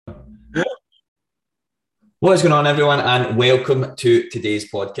What is going on, everyone, and welcome to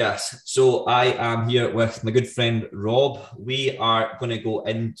today's podcast. So, I am here with my good friend Rob. We are going to go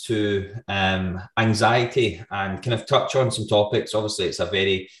into anxiety and kind of touch on some topics. Obviously, it's a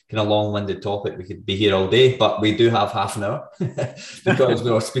very kind of long-winded topic. We could be here all day, but we do have half an hour because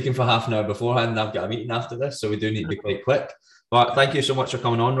we were speaking for half an hour beforehand. And I've got a meeting after this, so we do need to be quite quick. But thank you so much for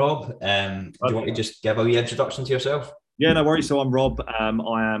coming on, Rob. Do you want to just give a wee introduction to yourself? Yeah, no worries. So I'm Rob. I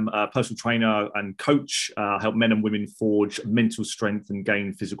am a personal trainer and coach. Help men and women forge mental strength and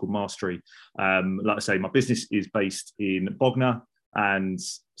gain physical mastery. Like I say, my business is based in Bognor, and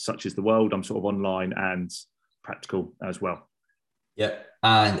such is the world. I'm sort of online and practical as well. Yeah.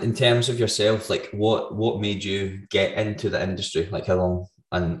 And in terms of yourself, like what made you get into the industry? Like how long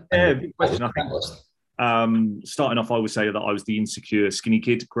and Good question. I think starting off, I would say that I was the insecure skinny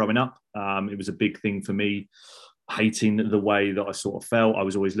kid growing up. It was a big thing for me. Hating the way that I sort of felt. I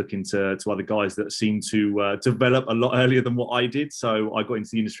was always looking to other guys that seemed to develop a lot earlier than what I did. So I got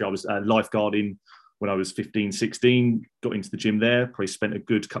into the industry. I was lifeguarding when I was 15, 16, got into the gym there, probably spent a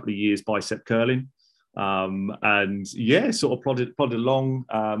good couple of years bicep curling. And yeah, sort of plodded along,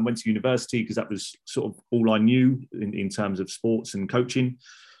 went to university because that was sort of all I knew in terms of sports and coaching.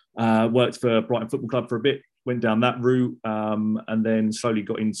 Worked for Brighton Football Club for a bit, went down that route, and then slowly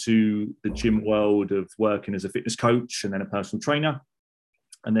got into the gym world of working as a fitness coach and then a personal trainer,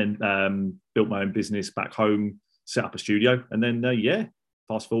 and then built my own business back home, set up a studio, and then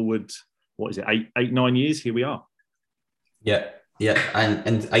fast forward, what is it, 9 years, here we are. Yeah, yeah,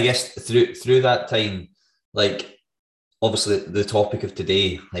 and I guess through that time, like obviously the topic of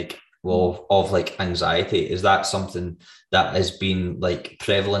today, like of like anxiety, is that something that has been like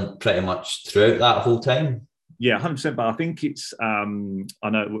prevalent pretty much throughout that whole time? Yeah, 100%. But I think it's, I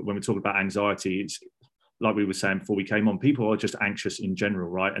know when we talk about anxiety, it's like we were saying before we came on, people are just anxious in general,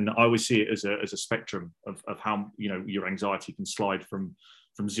 right? And I always see it as a spectrum of how, your anxiety can slide from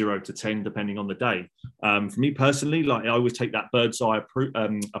 0 to 10, depending on the day. For me personally, like I always take that bird's eye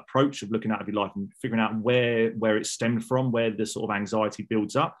approach of looking out of your life and figuring out where it stemmed from, where the sort of anxiety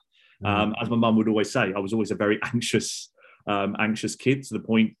builds up. As my mum would always say, I was always a very anxious kid, to the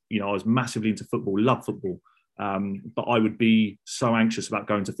point, I was massively into football, loved football. But I would be so anxious about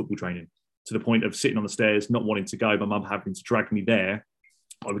going to football training, to the point of sitting on the stairs, not wanting to go, my mum having to drag me there.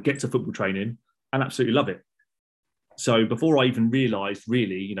 I would get to football training and absolutely love it. So before I even realised,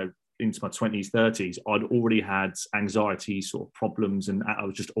 really, into my 20s, 30s, I'd already had anxiety sort of problems, and I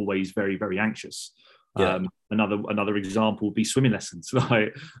was just always very, very anxious. Yeah. Another example would be swimming lessons.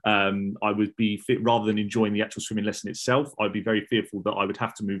 Like, I would be fit, rather than enjoying the actual swimming lesson itself, I'd be very fearful that I would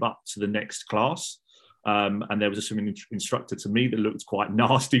have to move up to the next class. And there was a swimming instructor to me that looked quite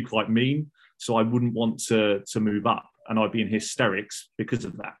nasty, quite mean. So I wouldn't want to move up, and I'd be in hysterics because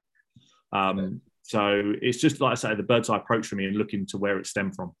of that. So it's just, like I say, the bird's eye approach for me and looking to where it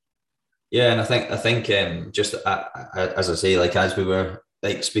stemmed from. Yeah, and I think just as I say, like as we were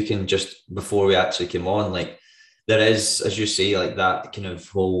like speaking just before we actually came on, like there is, as you say, like that kind of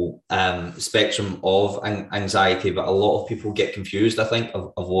whole spectrum of anxiety, but a lot of people get confused, I think,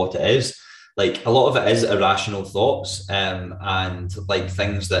 of what it is. Like a lot of it is irrational thoughts, and like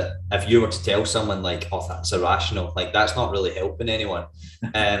things that if you were to tell someone like, oh, that's irrational, like that's not really helping anyone.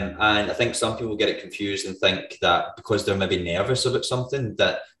 And I think some people get it confused and think that because they're maybe nervous about something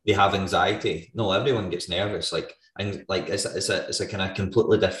that they have anxiety. No, everyone gets nervous. Like, and like it's a kind of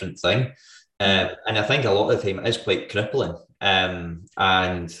completely different thing. And I think a lot of the time it is quite crippling. And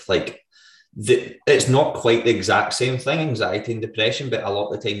like it's not quite the exact same thing, anxiety and depression, but a lot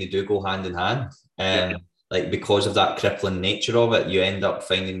of the time they do go hand in hand. Yeah. Like because of that crippling nature of it, you end up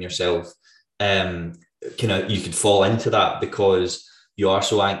finding yourself kind of, you could fall into that because you are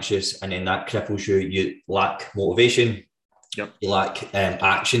so anxious, and then that cripples you. You lack motivation. Yep. You lack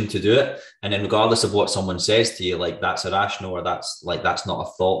action to do it, and then regardless of what someone says to you, like that's irrational, or that's not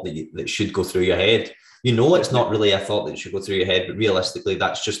a thought that should go through your head. It's not really a thought that should go through your head, but realistically,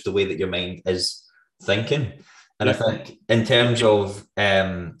 that's just the way that your mind is thinking. And I think in terms of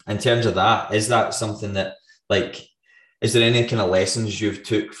that, is that something that, like, is there any kind of lessons you've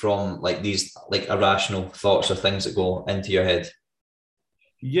took from like these like irrational thoughts or things that go into your head?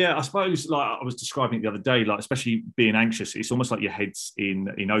 Yeah, I suppose, like I was describing it the other day, like especially being anxious, it's almost like your head's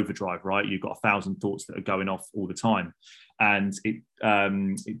in overdrive, right? You've got 1,000 thoughts that are going off all the time, and it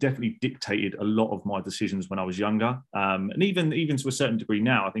definitely dictated a lot of my decisions when I was younger, and even to a certain degree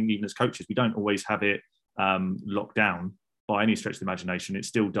now. I think even as coaches, we don't always have it locked down by any stretch of the imagination. It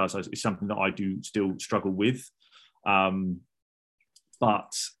still does. It's something that I do still struggle with,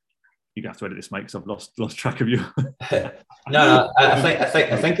 but You're gonna have to edit this, mate, because I've lost track of you. No,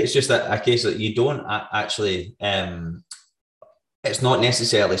 I think it's just a case that you don't actually. It's not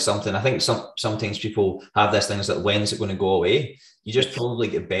necessarily something. I think sometimes people have this things that when's it going to go away? You just probably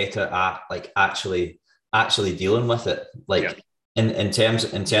get better at like actually dealing with it. Like in terms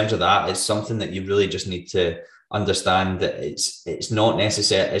of that, it's something that you really just need to understand that it's not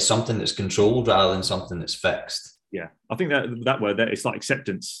necessary. It's something that's controlled rather than something that's fixed. Yeah, I think that word there, it's like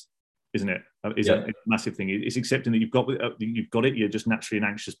acceptance, isn't it? It's a massive thing. It's accepting that you've got it. You're just naturally an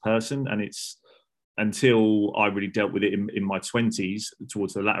anxious person, and it's until I really dealt with it in my 20s,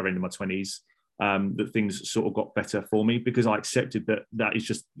 towards the latter end of my 20s, that things sort of got better for me, because I accepted that is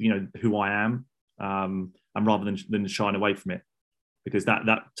just, who I am, and rather than shying away from it, because that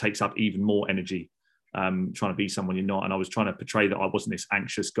takes up even more energy, trying to be someone you're not. And I was trying to portray that I wasn't this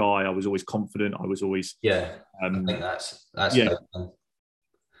anxious guy. I was always confident. I was always I think that's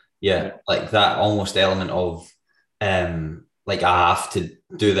like that almost element of like I have to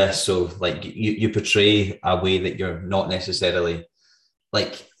do this, so like you portray a way that you're not necessarily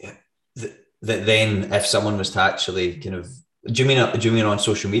like that. Then if someone was to actually kind of, do you mean on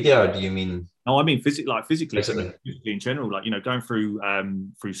social media, or do you mean? No, I mean physically in general. Like, going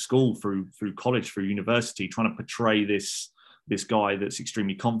through school, through college, through university, trying to portray this guy that's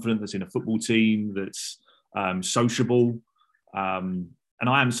extremely confident, that's in a football team, that's sociable. And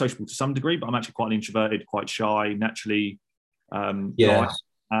I am sociable to some degree, but I'm actually quite an introverted, quite shy, naturally. Guy.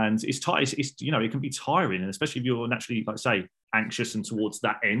 And it's tight. It's it can be tiring, and especially if you're naturally, like I say, anxious and towards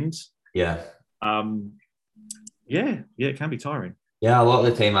that end. It can be tiring. Yeah, a lot of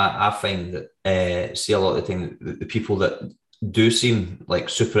the time I find that see a lot of the time the people that do seem like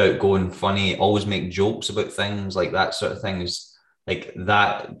super outgoing, funny, always make jokes about things, like that sort of thing, is like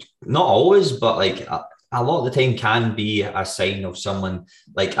that. Not always, but like a lot of the time can be a sign of someone.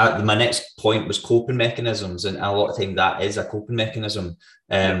 Like my next point was coping mechanisms, and a lot of the time that is a coping mechanism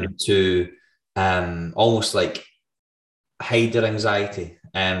to almost like hide their anxiety,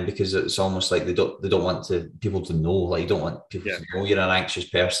 because it's almost like they don't want people to know, like you don't want people to know you're an anxious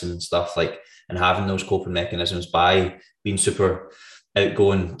person and stuff, like, and having those coping mechanisms by being super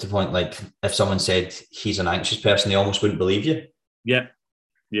outgoing, to the point like if someone said he's an anxious person, they almost wouldn't believe you.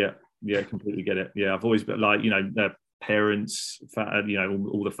 Completely get it. I've always been like, parents,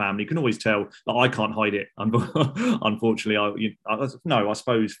 all the family can always tell that I can't hide it. Unfortunately, I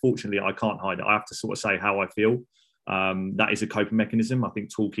suppose fortunately I can't hide it. I have to sort of say how I feel. That is a coping mechanism. I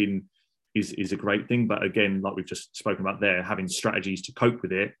think talking is a great thing, but again, like we've just spoken about there, having strategies to cope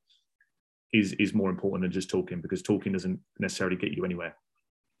with it is more important than just talking, because talking doesn't necessarily get you anywhere.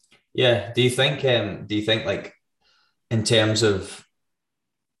 Do you think like in terms of,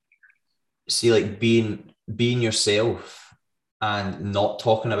 see, like being yourself and not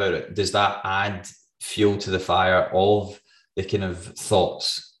talking about it, does that add fuel to the fire of the kind of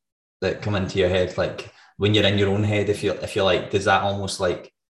thoughts that come into your head? Like when you're in your own head, if you're like, does that almost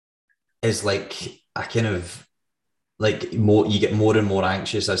like is like a kind of like more, you get more and more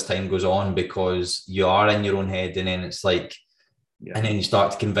anxious as time goes on because you are in your own head, and then it's like, and then you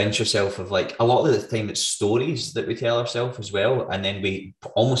start to convince yourself of, like, a lot of the time it's stories that we tell ourselves as well, and then we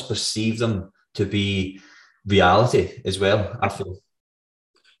almost perceive them to be reality as well, I feel.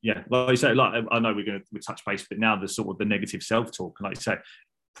 Yeah, like you say, like I know we touch base with it now, the sort of the negative self-talk, and like you say,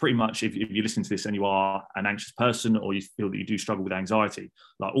 pretty much if you listen to this and you are an anxious person, or you feel that you do struggle with anxiety,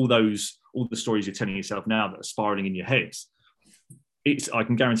 like all the stories you're telling yourself now that are spiraling in your head, I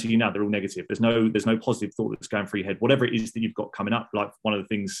can guarantee you now they're all negative. There's no positive thought that's going through your head. Whatever it is that you've got coming up, like one of the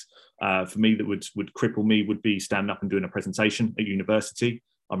things for me that would cripple me would be standing up and doing a presentation at university.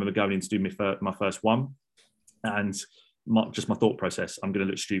 I remember going in to do my first one, and my thought process: I'm going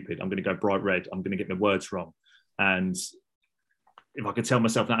to look stupid. I'm going to go bright red. I'm going to get my words wrong. And if I could tell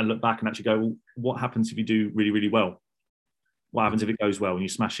myself that and look back and actually go, well, what happens if you do really, really well? What happens if it goes well and you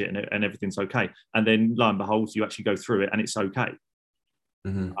smash it and everything's okay? And then lo and behold, you actually go through it and it's okay.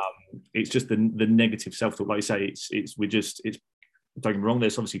 Mm-hmm. It's just the negative self-talk. Like you say, it's don't get me wrong,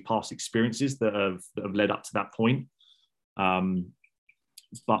 there's obviously past experiences that have led up to that point.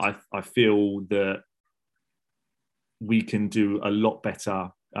 But I feel that we can do a lot better.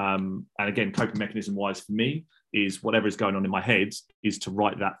 And again, coping mechanism wise for me is whatever is going on in my head is to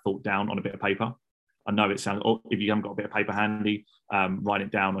write that thought down on a bit of paper. I know it sounds, or if you haven't got a bit of paper handy, write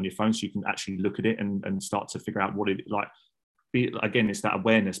it down on your phone so you can actually look at it and start to figure out what it like. Again, it's that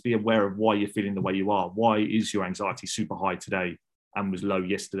awareness. Be aware of why you're feeling the way you are. Why is your anxiety super high today and was low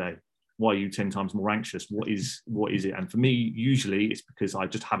yesterday? Why are you 10 times more anxious? What is it? And for me, usually it's because I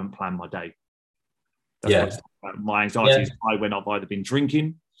just haven't planned my day. That's my anxiety is high when I've either been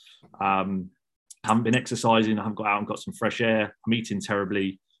drinking, Haven't been exercising. I haven't got out and got some fresh air. I'm eating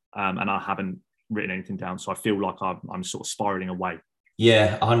terribly, and I haven't written anything down. So I feel like I'm sort of spiraling away.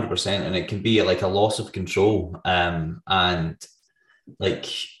 Yeah, 100%. And it can be like a loss of control. And like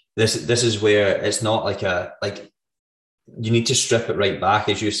this is where it's not like you need to strip it right back,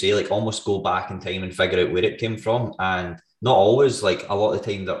 as you say, like almost go back in time and figure out where it came from. And not always, like a lot of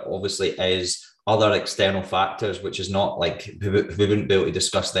the time, there obviously is other external factors, which is not like we wouldn't be able to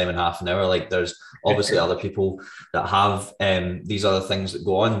discuss them in half an hour. Like there's obviously other people that have these other things that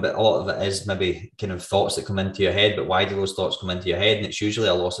go on, but a lot of it is maybe kind of thoughts that come into your head. But why do those thoughts come into your head? And it's usually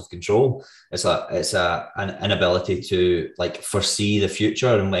a loss of control. It's an inability to like foresee the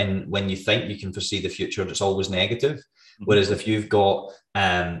future. And when you think you can foresee the future, it's always negative. Whereas if you've got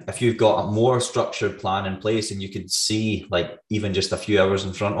a more structured plan in place and you could see like even just a few hours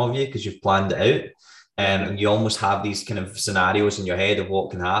in front of you because you've planned it out, and you almost have these kind of scenarios in your head of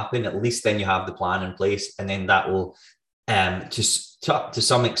what can happen, at least then you have the plan in place, and then that will to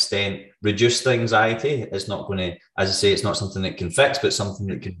some extent reduce the anxiety. It's not going to, as I say, it's not something that can fix, but something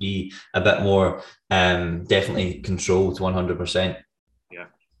that could be a bit more definitely controlled 100%. Yeah,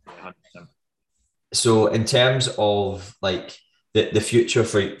 100%. So in terms of like the future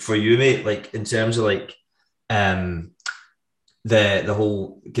for you, mate, like in terms of like the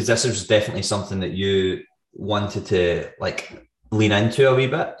whole, because this is definitely something that you wanted to like lean into a wee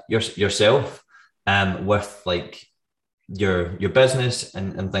bit yourself, with like your business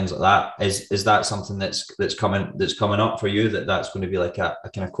and things like that. Is that something that's coming up for you, that's going to be like a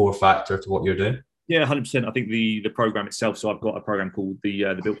kind of core factor to what you're doing? Yeah, 100%. I think the program itself. So I've got a program called the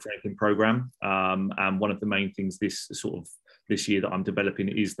Built for Anything program, and one of the main things this year that I'm developing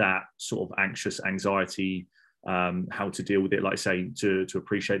is that sort of anxiety, how to deal with it. Like I say, to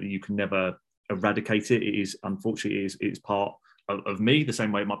appreciate that you can never eradicate it. It is, unfortunately, it is part of me, the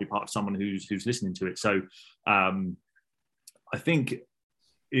same way it might be part of someone who's listening to it. So I think,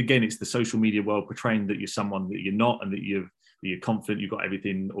 again, it's the social media world portraying that you're someone that you're not, and that you're confident, you've got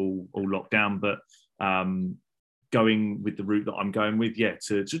everything all locked down. But going with the route that I'm going with,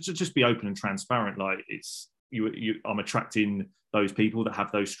 to just be open and transparent. Like I'm attracting those people that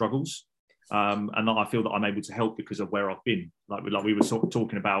have those struggles, and I feel that I'm able to help because of where I've been. Like we were sort of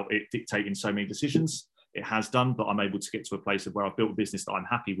talking about it dictating so many decisions. It has done, but I'm able to get to a place of where I've built a business that I'm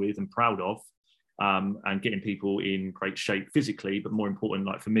happy with and proud of, and getting people in great shape physically, but more important,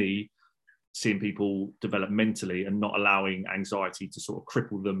 like for me, seeing people develop mentally and not allowing anxiety to sort of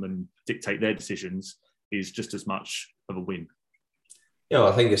cripple them and dictate their decisions is just as much of a win. Yeah,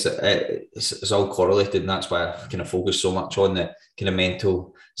 well, I think it's all correlated, and that's why I kind of focus so much on the kind of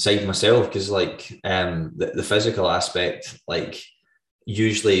mental side myself, because like the physical aspect, like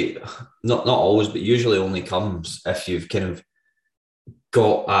usually not always, but usually only comes if you've kind of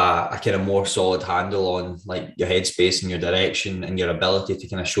got a kind of more solid handle on like your headspace and your direction and your ability to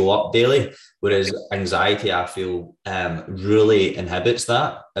kind of show up daily. Whereas anxiety, I feel, really inhibits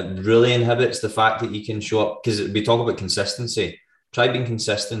that. It really inhibits the fact that you can show up, because we talk about consistency. Try being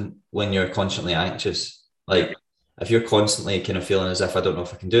consistent when you're constantly anxious. Like if you're constantly kind of feeling as if I don't know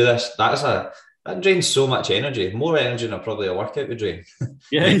if I can do this, that drains so much energy, more energy than probably a workout would drain.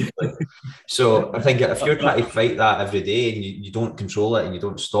 Yeah. So I think if you're trying to fight that every day and you don't control it and you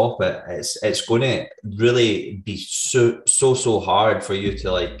don't stop it, it's going to really be so hard for you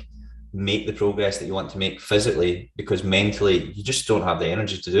to like make the progress that you want to make physically, because mentally you just don't have the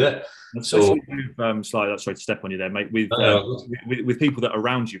energy to do it. Especially with, sorry to step on you there, mate, with people that are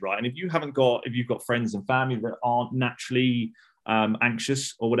around you, right? And if you've got friends and family that aren't naturally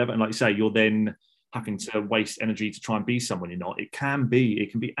anxious or whatever, and like you say, you're then having to waste energy to try and be someone you're not, it can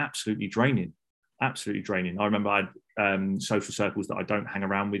be absolutely draining. I remember I had social circles that I don't hang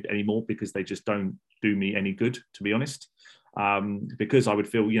around with anymore because they just don't do me any good, to be honest. Because I would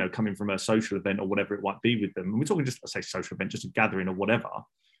feel, coming from a social event or whatever it might be with them, and we're talking just, I say social event, just a gathering or whatever,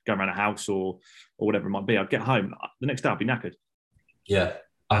 going around a house or whatever it might be, I'd get home the next day, I'd be knackered. Yeah.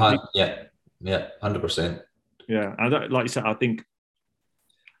 100%. Yeah, and like you said, I think,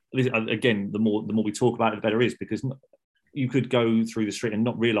 again, the more we talk about it, the better it is, because you could go through the street and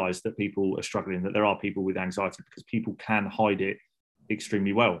not realise that people are struggling, that there are people with anxiety, because people can hide it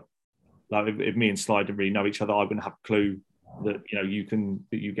extremely well. Like if me and Sly didn't really know each other, I wouldn't have a clue that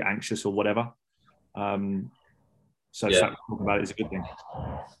you get anxious or whatever. So talking about it is a good thing.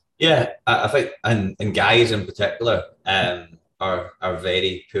 Yeah, I think, and guys in particular are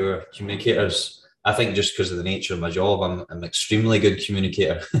very poor communicators. I think just because of the nature of my job, I'm an extremely good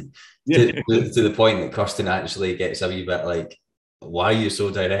communicator to the point that Kirsten actually gets a wee bit like, why are you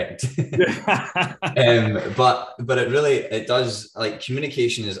so direct? Yeah. But it does, like,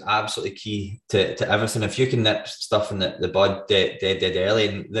 communication is absolutely key to everything. If you can nip stuff in the bud dead early.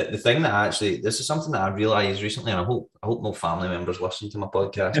 And the thing that actually, this is something that I realized recently, and I hope no family members listen to my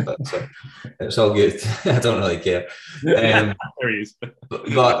podcast, but it's all good. I don't really care. There he is.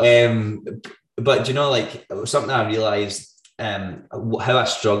 But you know, like, something I realized, how I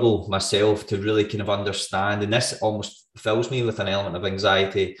struggle myself to really kind of understand, and this almost fills me with an element of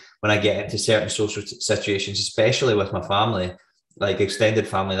anxiety when I get into certain social situations, especially with my family, like extended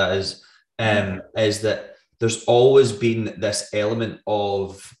family, that is that there's always been this element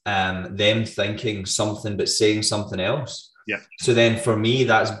of them thinking something but saying something else. Yeah. So then for me,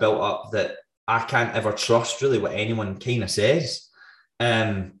 that's built up that I can't ever trust really what anyone kind of says.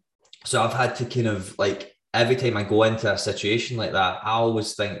 So I've had to kind of, like, every time I go into a situation like that, I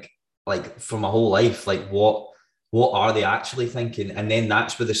always think, like, for my whole life, like, what are they actually thinking? And then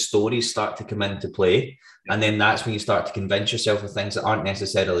that's where the stories start to come into play. Yeah. And then that's when you start to convince yourself of things that aren't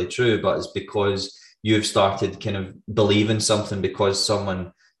necessarily true, but it's because you've started kind of believing something because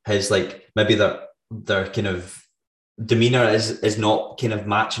someone has, like, maybe their kind of demeanor is not kind of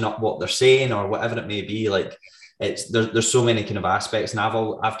matching up what they're saying or whatever it may be. Like, there's so many kind of aspects, and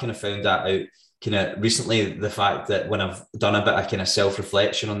I've kind of found that out kind of recently, the fact that when I've done a bit of kind of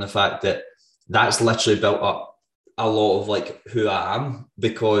self-reflection on the fact that that's literally built up a lot of, like, who I am,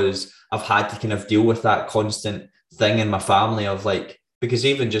 because I've had to kind of deal with that constant thing in my family of, like, because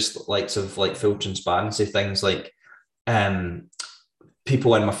even just likes of, like, full transparency, things like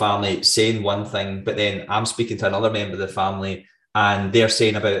people in my family saying one thing, but then I'm speaking to another member of the family and they're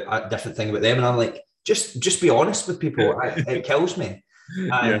saying about a different thing about them, and I'm like, just be honest with people. It kills me.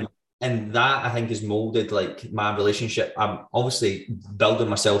 Yeah. And that, I think, has molded, like, my relationship. I'm obviously building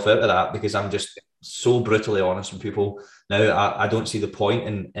myself out of that because I'm just so brutally honest with people now. I don't see the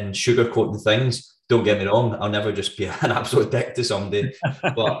point in sugarcoating things. Don't get me wrong, I'll never just be an absolute dick to somebody,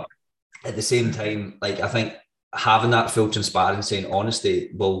 but at the same time, like, I think having that full transparency and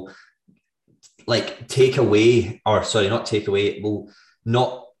honesty will, like, take away, or sorry, not take away, it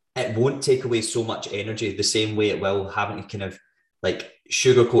won't take away so much energy the same way it will having to kind of, like,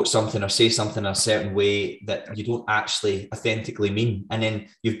 sugarcoat something or say something in a certain way that you don't actually authentically mean. And then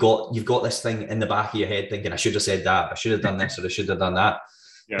you've got this thing in the back of your head thinking, I should have said that, I should have done this, or I should have done that.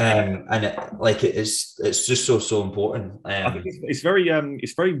 Yeah. And it's just so important. I think it's very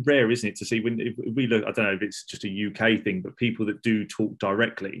rare, isn't it, to see when if we look. I don't know if it's just a UK thing, but people that do talk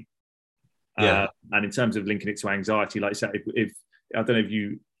directly. Yeah. And in terms of linking it to anxiety, like I said, if I don't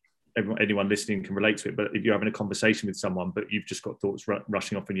know if anyone listening can relate to it, but if you're having a conversation with someone, but you've just got thoughts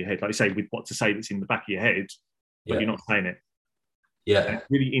rushing off in your head, like you say, with what to say that's in the back of your head, but you're not saying it. Yeah. And it's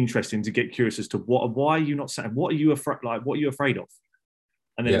really interesting to get curious as to why are you not saying, what are you afraid, like, what are you afraid of?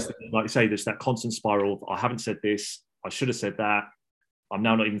 And then, like you say, there's that constant spiral of, I haven't said this, I should have said that. I'm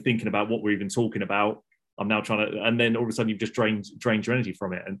now not even thinking about what we're even talking about. I'm now trying to, and then all of a sudden you've just drained your energy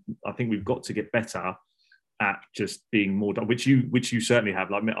from it. And I think we've got to get better at just being more, which you certainly have.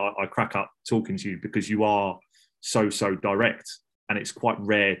 Like, I crack up talking to you because you are so direct, and it's quite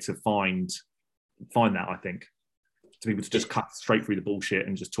rare to find that, I think, to be able to just cut straight through the bullshit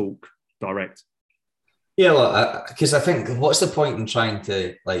and just talk direct. Yeah, well, because I think, what's the point in trying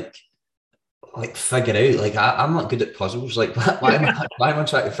to, like figure out, like, I'm not good at puzzles. Like, why am I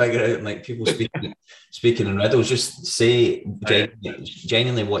trying to figure out, like, people speaking in riddles? Just say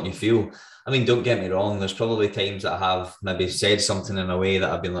genuinely what you feel. I mean, don't get me wrong, there's probably times that I have maybe said something in a way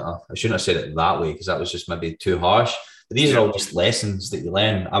that I've been like, oh, I shouldn't have said it that way because that was just maybe too harsh. But these are all just lessons that you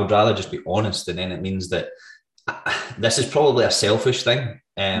learn. I would rather just be honest, and then it means that this is probably a selfish thing.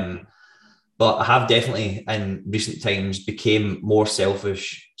 But I have definitely in recent times became more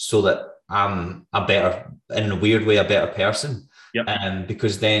selfish so that I'm in a weird way, a better person. Yep.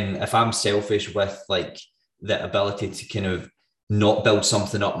 Because then if I'm selfish with, like, the ability to kind of not build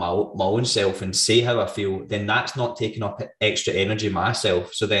something up my own self and say how I feel, then that's not taking up extra energy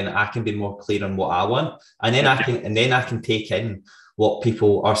myself. So then I can be more clear on what I want. And then I can take in what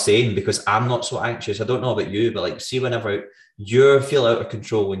people are saying because I'm not so anxious. I don't know about you, but, like, see, whenever you feel out of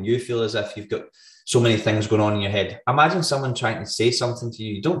control, when you feel as if you've got so many things going on in your head, imagine someone trying to say something to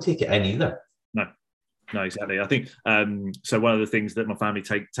you. You don't take it in either. No, exactly. I think so. One of the things that my family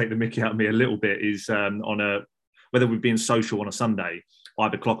take the mickey out of me a little bit is whether we're being social on a Sunday, I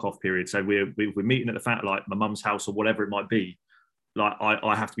have a clock off period. So we're meeting at the like my mum's house or whatever it might be. Like,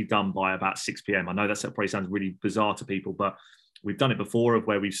 I have to be done by about 6 p.m. I know that probably sounds really bizarre to people, but we've done it before of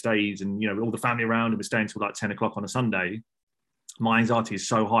where we've stayed and, all the family around and we're staying till like 10 o'clock on a Sunday. My anxiety is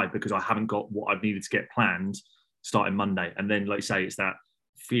so high because I haven't got what I've needed to get planned starting Monday. And then, like you say, it's that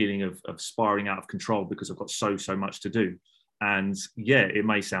feeling of spiraling out of control because I've got so much to do. And yeah, it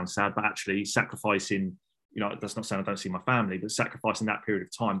may sound sad, but actually sacrificing, that's not saying I don't see my family, but sacrificing that period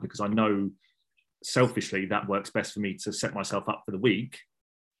of time because I know selfishly that works best for me to set myself up for the week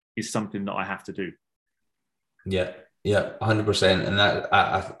is something that I have to do. Yeah, 100%. And that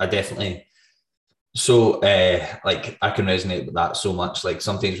I definitely, so like I can resonate with that so much. Like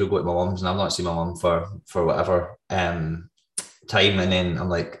sometimes we'll go to my mum's and I've not seen my mum for whatever time, and then I'm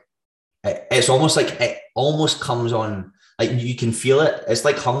like, it's almost like it almost comes on, like you can feel it. It's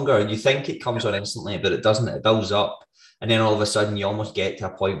like hunger. You think it comes on instantly, but it doesn't. It builds up, and then all of a sudden you almost get to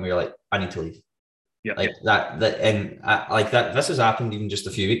a point where you're like, I need to leave. Yeah, like that, and like that. This has happened even just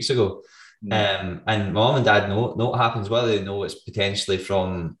a few weeks ago. And my mom and dad know what happens, whether they know it's potentially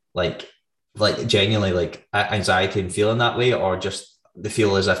from like genuinely like anxiety and feeling that way, or just they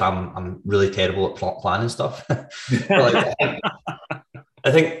feel as if I'm really terrible at plot planning stuff. Like, I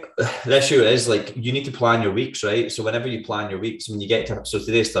think the issue is like you need to plan your weeks, right? So whenever you plan your weeks, when you get to, so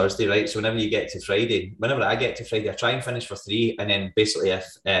today's Thursday, right? So whenever you get to Friday, whenever I get to Friday, I try and finish for 3, and then basically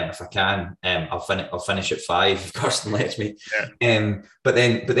if I can, I'll finish at 5 if Carsten lets me. But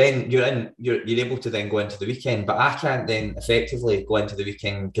then you're able to then go into the weekend, but I can't then effectively go into the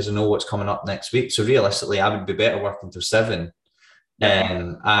weekend because I know what's coming up next week. So realistically, I would be better working till 7,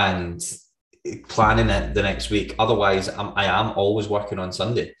 and planning it the next week. Otherwise, I am always working on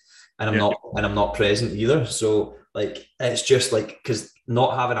Sunday, and I'm not present either. So like it's just like, because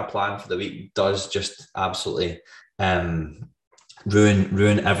not having a plan for the week does just absolutely ruin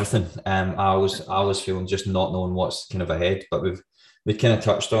everything. I always feel just not knowing what's kind of ahead. But we kind of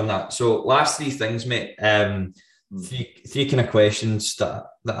touched on that. So last 3 things, mate. Three kind of questions that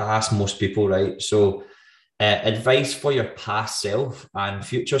I ask most people, right? So advice for your past self and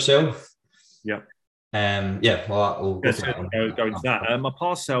future self. Yeah. Well, we'll go into that. My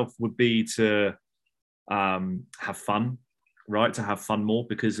past self would be to have fun, right? To have fun more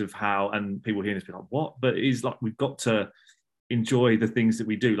because of how, and people hearing this be like, what? But it's like we've got to enjoy the things that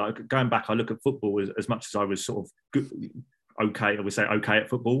we do. Like going back, I look at football as much as I was sort of good, okay, I would say okay at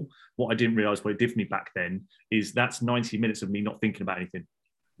football. What I didn't realise what it did for me back then is that's 90 minutes of me not thinking about anything.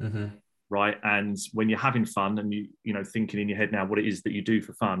 Right. And when you're having fun and you know thinking in your head now what it is that you do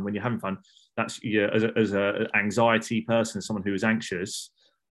for fun, when you're having fun, that's as a anxiety person, someone who is anxious,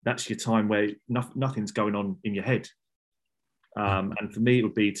 that's your time where nothing's going on in your head. And for me, it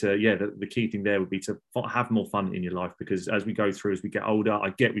would be to the key thing there would be to have more fun in your life, because as we go through, as we get older,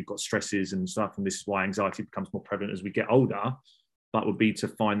 I get we've got stresses and stuff, and this is why anxiety becomes more prevalent as we get older. But would be to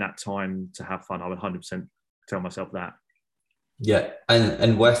find that time to have fun. I would 100% tell myself that. Yeah,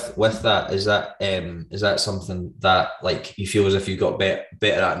 and with that, is that something that like you feel as if you got better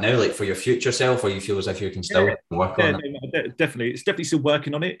at now, like for your future self, or you feel as if you can still work on it? Definitely, it's definitely still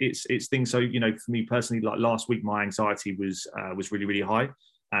working on it. It's things. So for me personally, like last week, my anxiety was really really high,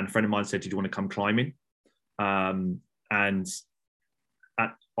 and a friend of mine said, "Did you want to come climbing?" And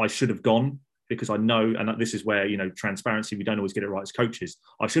I should have gone, because I know, and this is where transparency, we don't always get it right as coaches.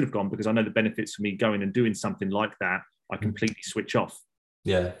 I should have gone because I know the benefits for me going and doing something like that. I completely switch off.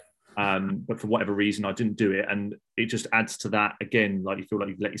 Yeah. But for whatever reason, I didn't do it, and it just adds to that again. Like you feel like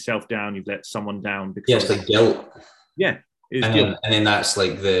you've let yourself down, you've let someone down. Because it's like guilt. Yeah, it's guilt. And then that's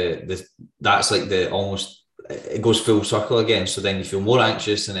like the almost, it goes full circle again. So then you feel more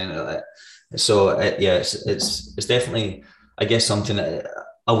anxious, and then it's definitely, I guess, something that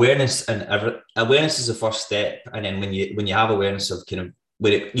awareness is the first step, and then when you have awareness of kind of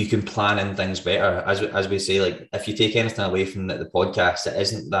where you can plan in things better, as we say, like if you take anything away from the podcast, it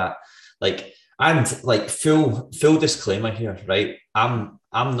isn't that like, and like full disclaimer here, right? I'm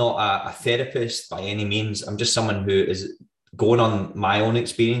not a therapist by any means. I'm just someone who is going on my own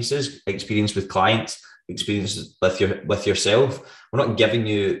experience with clients, experiences with yourself. We're not giving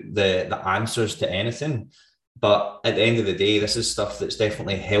you the answers to anything, but at the end of the day, this is stuff that's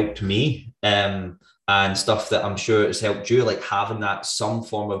definitely helped me. And stuff that I'm sure has helped you, like having that some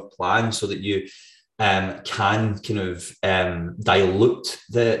form of plan so that you can kind of dilute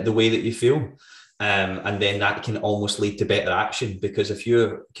the way that you feel. And then that can almost lead to better action, because if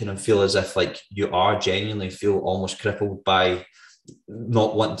you kind of feel as if like you are genuinely feel almost crippled by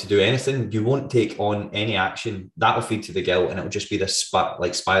not wanting to do anything, you won't take on any action. That will feed to the guilt, and it will just be this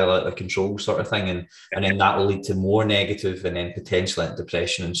spiral out of control sort of thing. And then that will lead to more negative, and then potentially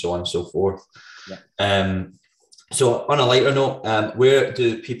depression and so on and so forth. Yeah. So on a lighter note, where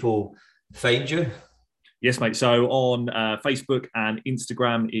do people find you? Yes, mate. So on Facebook and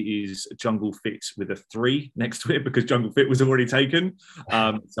Instagram, it is Jungle Fit with a 3 next to it because Jungle Fit was already taken.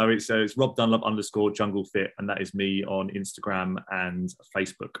 So it's Rob Dunlop _ Jungle Fit, and that is me on Instagram and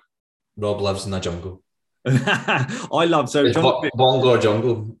Facebook. Rob lives in the jungle. I love Bongo or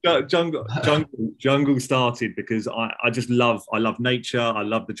jungle. Jungle started because I love nature. I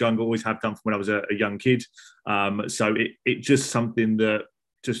love the jungle. Always have done from when I was a young kid. So it just something that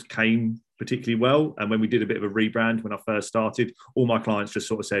just came particularly well. And when we did a bit of a rebrand when I first started, all my clients just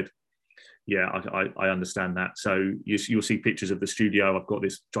sort of said, "Yeah, I understand that." So you'll see pictures of the studio. I've got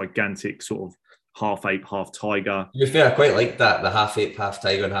this gigantic sort of half ape, half tiger. To be fair, I quite like that, the half ape, half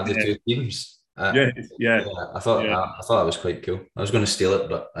tiger, and have the two teams. I thought that was quite cool. I was going to steal it,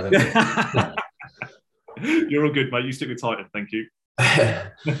 but I didn't. You're all good, mate. You stick with Titan. Thank you.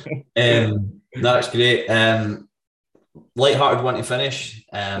 That's great. Light-hearted one to finish.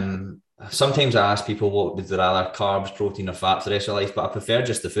 Sometimes I ask people what would they rather, carbs, protein, or fat for the rest of their life, but I prefer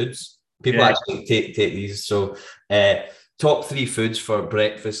just the foods. People actually take these. So, top 3 foods for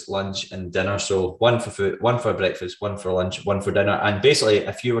breakfast, lunch, and dinner. So one for breakfast, one for lunch, one for dinner. And basically,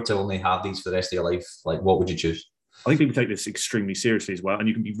 if you were to only have these for the rest of your life, like what would you choose? I think people take this extremely seriously as well, and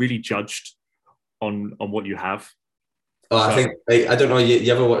you can be really judged on what you have. I think I don't know.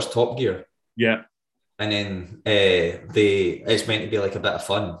 You ever watch Top Gear? Yeah. And then it's meant to be like a bit of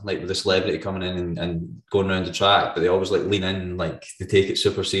fun, like with the celebrity coming in and going around the track, but they always like lean in, like they take it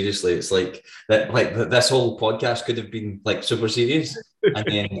super seriously. It's like that, like this whole podcast could have been like super serious, and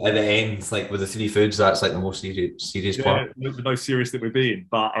then at the end, like with the 3 foods, that's like the most serious part. The most serious that we're being.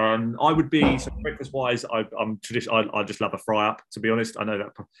 But I would be, so breakfast wise, I'm traditional. I just love a fry up. To be honest, I know that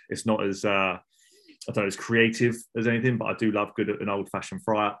it's not as I don't know as creative as anything, but I do love an old fashioned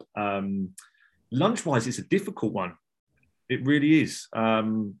fry up. Lunch-wise, it's a difficult one. It really is.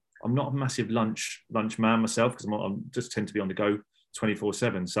 I'm not a massive lunch man myself because I'm just tend to be on the go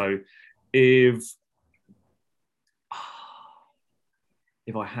 24/7. So if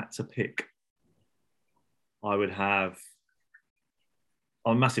I had to pick, I would have.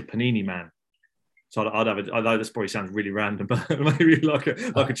 I'm a massive panini man. So I'd have I know this probably sounds really random, but maybe like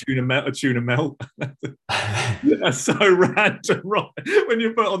a tuna melt. That's so random, right? When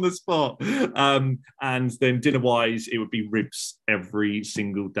you're put on the spot. And then dinner wise, it would be ribs every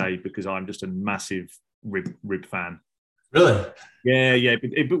single day because I'm just a massive rib fan. Really? Yeah.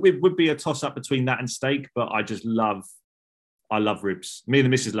 It would be a toss up between that and steak, but I love ribs. Me and the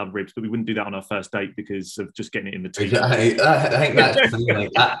missus love ribs, but we wouldn't do that on our first date because of just getting it in the teeth. I think that's the thing. Like,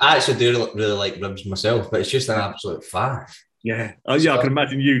 I actually do really like ribs myself, but it's just an absolute faff. Yeah. I can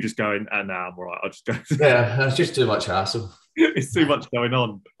imagine you just going, nah, I'm all right. I'll just go. Yeah, it's just too much hassle. It's too much going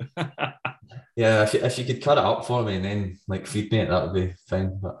on. Yeah, if you could cut it up for me and then like feed me it, that would be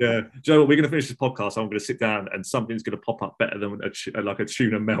fine. But... Yeah, Joe, we're going to finish this podcast. I'm going to sit down and something's going to pop up better than like a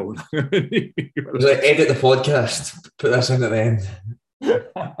tuna melt. Like, edit the podcast, put this in at the end.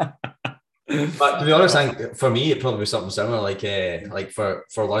 But to be honest, I think for me it probably was something similar, like for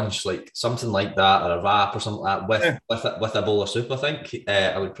lunch, like something like that, or a wrap or something like that with a bowl of soup. I think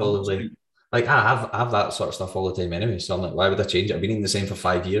I would probably. Like I have that sort of stuff all the time anyway, so I'm like, why would I change it? I've been eating the same for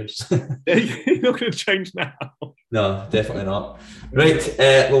 5 years. You're not going to change now. No, definitely not. Right,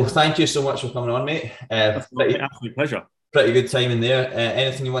 well, thank you so much for coming on, mate. Absolute pleasure. Pretty good time in there.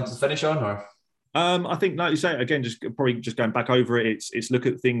 Anything you wanted to finish on, or? I think, like you say, again, just going back over it. It's look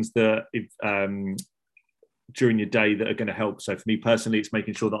at things that during your day that are going to help. So for me personally, it's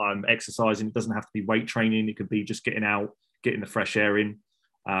making sure that I'm exercising. It doesn't have to be weight training. It could be just getting out, getting the fresh air in.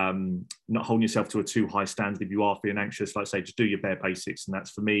 Not holding yourself to a too high standard. If you are feeling anxious, like I say, just do your bare basics, and that's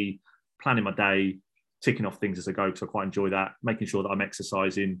for me planning my day, ticking off things as I go, because I quite enjoy that, making sure that I'm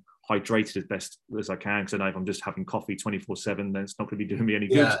exercising, hydrated as best as I can, because I know if I'm just having coffee 24/7, then it's not going to be doing me any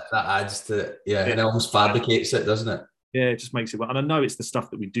good. Yeah, that adds to it. Yeah, and it almost fabricates it, doesn't it? Yeah, it just makes it well. And I know it's the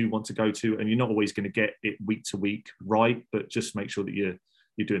stuff that we do want to go to, and you're not always going to get it week to week right, but just make sure that you're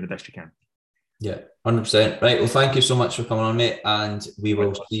doing the best you can. Yeah, 100%. Right. Well, thank you so much for coming on, mate. And we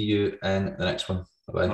will see you in the next one. Bye-bye.